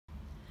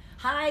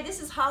Hi,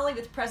 this is Holly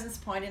with Presence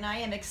Point, and I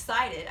am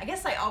excited, I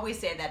guess I always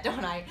say that,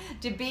 don't I,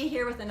 to be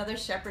here with another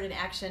Shepherd in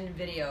Action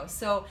video.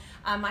 So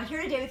I'm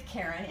here today with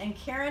Karen, and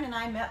Karen and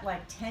I met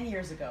like 10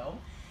 years ago,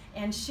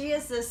 and she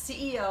is the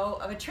CEO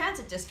of a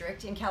transit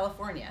district in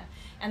California.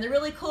 And the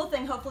really cool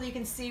thing, hopefully you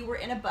can see we're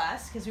in a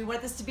bus, because we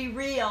want this to be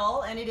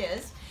real, and it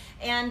is.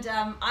 And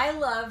I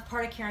love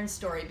part of Karen's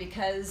story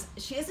because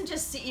she isn't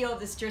just CEO of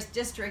this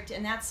district,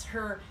 and that's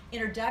her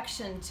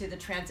introduction to the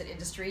transit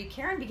industry.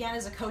 Karen began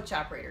as a coach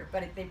operator,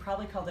 but they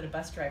probably called it a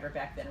bus driver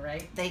back then,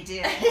 right? They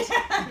did.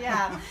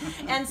 Yeah.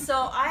 And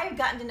so I've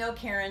gotten to know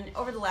Karen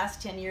over the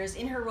last 10 years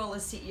in her role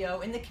as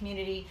CEO, in the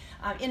community,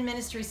 in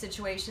ministry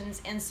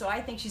situations, and so I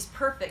think she's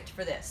perfect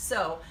for this.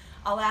 So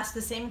I'll ask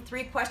the same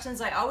 3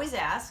 questions I always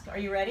ask. Are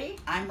you ready?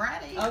 I'm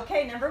ready.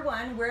 Okay, number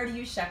 1, where do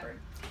you shepherd?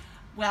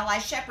 Well, I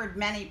shepherd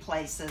many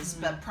places,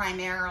 but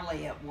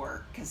primarily at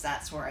work, because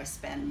that's where I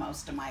spend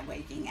most of my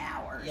waking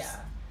hours. Yeah.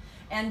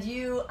 And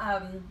you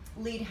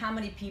lead how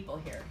many people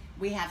here?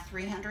 We have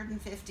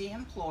 350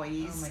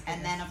 employees,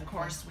 and then of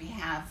course we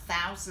have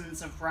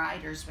thousands of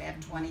riders. We have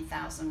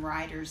 20,000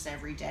 riders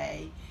every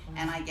day,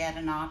 and I get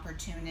an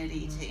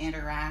opportunity to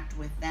interact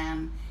with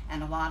them,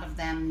 and a lot of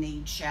them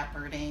need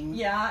shepherding.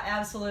 Yeah,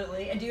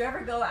 absolutely. And do you ever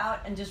go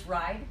out and just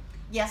ride?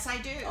 Yes, I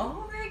do.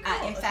 Oh, very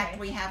cool. In fact,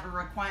 we have a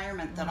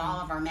requirement that all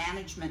of our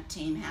management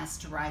team has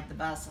to ride the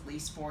bus at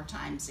least 4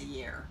 times a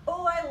year.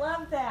 Oh, I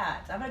love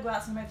that. I'm going to go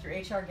out sometime with your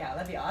HR gal.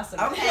 That'd be awesome.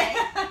 Okay.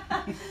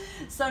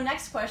 So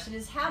next question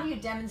is, how do you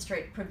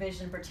demonstrate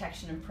provision,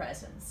 protection, and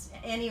presence?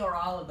 Any or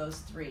all of those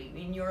 3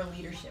 in your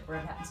leadership, where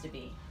it happens to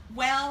be?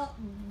 Well,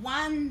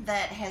 one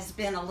that has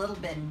been a little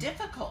bit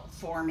difficult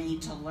for me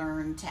to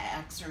learn to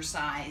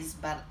exercise,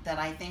 but that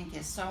I think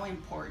is so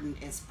important,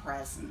 is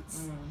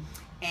presence.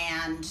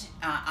 And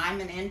I'm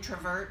an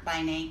introvert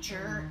by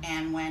nature,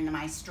 and when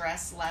my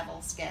stress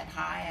levels get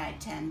high, I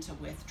tend to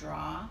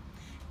withdraw.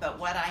 But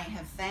what I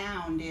have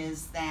found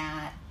is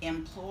that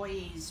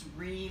employees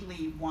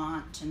really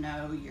want to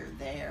know you're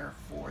there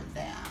for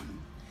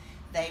them.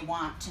 They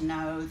want to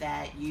know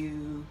that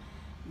you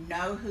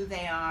know who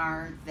they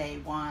are. They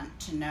want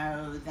to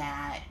know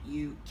that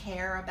you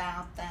care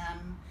about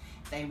them.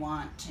 They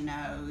want to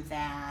know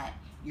that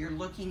you're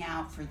looking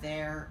out for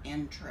their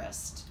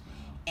interest.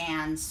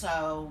 And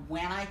so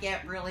when I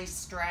get really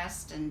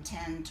stressed and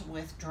tend to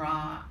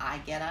withdraw, I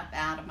get up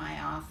out of my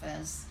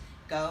office,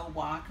 go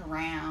walk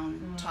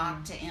around,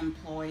 talk to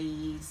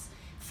employees,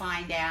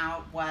 find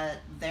out what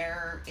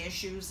their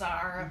issues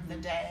are of the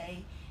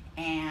day.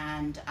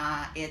 And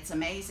it's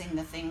amazing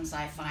the things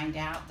I find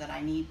out that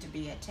I need to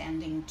be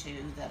attending to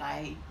that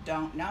I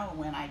don't know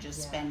when I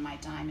just spend my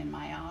time in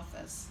my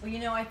office. Well, you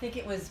know, I think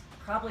it was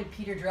probably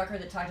Peter Drucker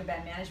that talked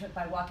about management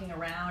by walking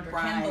around, or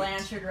Ken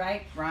Blanchard,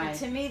 right? But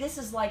to me, this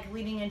is like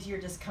leading into your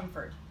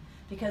discomfort.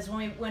 Because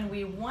when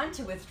we want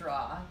to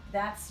withdraw,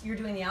 you're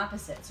doing the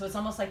opposite. So it's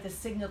almost like the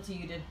signal to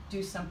you to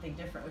do something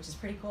different, which is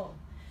pretty cool.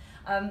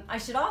 I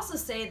should also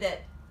say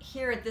that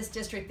here at this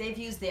district, they've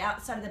used the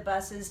outside of the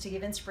buses to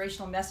give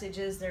inspirational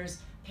messages. There's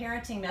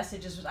parenting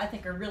messages, which I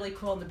think are really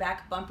cool, in the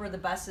back bumper of the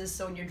buses.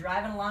 So when you're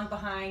driving along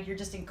behind, you're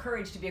just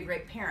encouraged to be a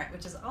great parent,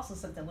 which is also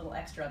something a little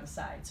extra on the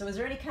side. So is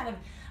there any kind of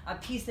a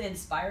piece that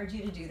inspired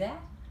you to do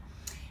that?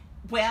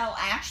 Well,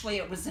 actually,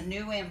 it was a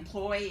new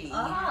employee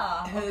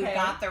who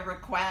got the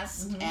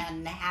request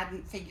and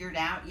hadn't figured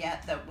out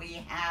yet that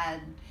we had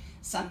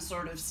some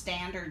sort of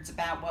standards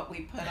about what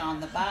we put on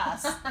the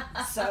bus.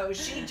 So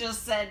she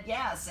just said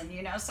yes, and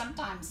you know,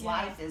 sometimes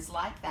life is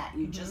like that.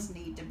 You just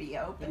need to be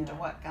open to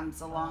what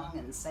comes along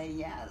and say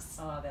yes.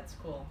 Oh, that's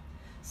cool.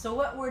 So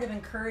what word of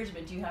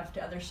encouragement do you have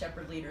to other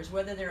shepherd leaders,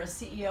 whether they're a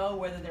CEO,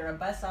 whether they're a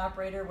bus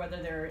operator,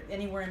 whether they're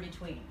anywhere in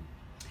between?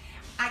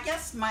 I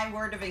guess my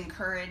word of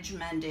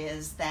encouragement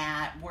is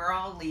that we're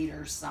all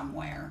leaders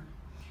somewhere.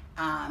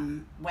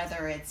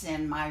 Whether it's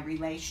in my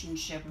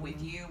relationship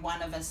with you,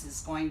 one of us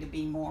is going to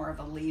be more of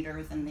a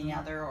leader than the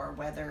other, or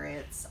whether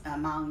it's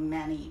among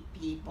many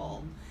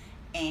people.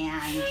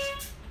 And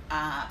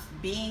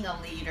being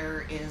a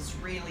leader is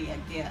really a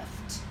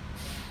gift.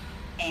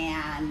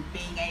 And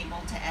being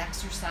able to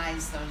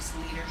exercise those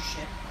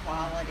leadership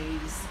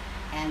qualities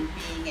and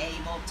being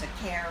able to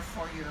care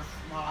for your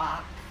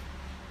flock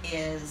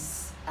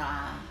is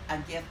a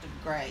gift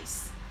of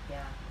grace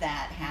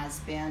that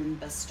has been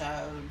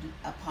bestowed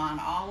upon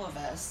all of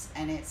us,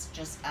 and it's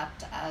just up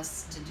to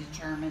us to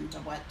determine to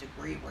what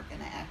degree we're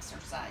going to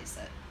exercise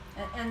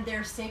it. And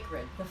they're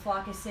sacred. The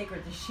flock is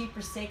sacred. The sheep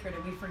are sacred,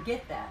 and we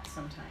forget that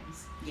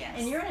sometimes. Yes.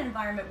 And you're in an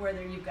environment where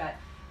you've got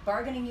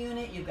bargaining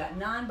unit, you've got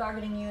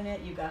non-bargaining unit,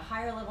 you've got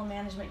higher level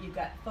management, you've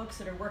got folks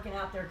that are working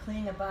out there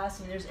cleaning a bus,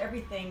 and there's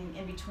everything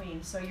in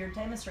between. So you're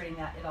demonstrating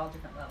that at all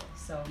different levels.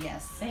 So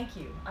yes, thank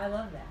you. I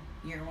love that.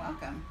 You're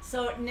welcome.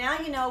 So now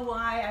you know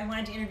why I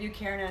wanted to interview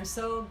Karen, and I'm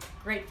so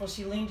grateful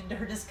she leaned into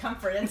her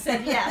discomfort and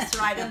said yes,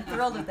 right? I'm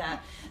thrilled with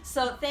that.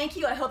 So thank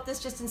you. I hope this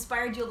just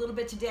inspired you a little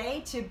bit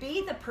today to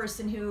be the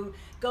person who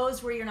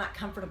goes where you're not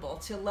comfortable,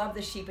 to love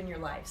the sheep in your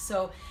life.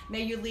 So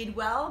may you lead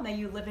well, may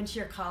you live into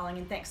your calling,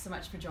 and thanks so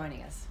much for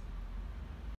joining us.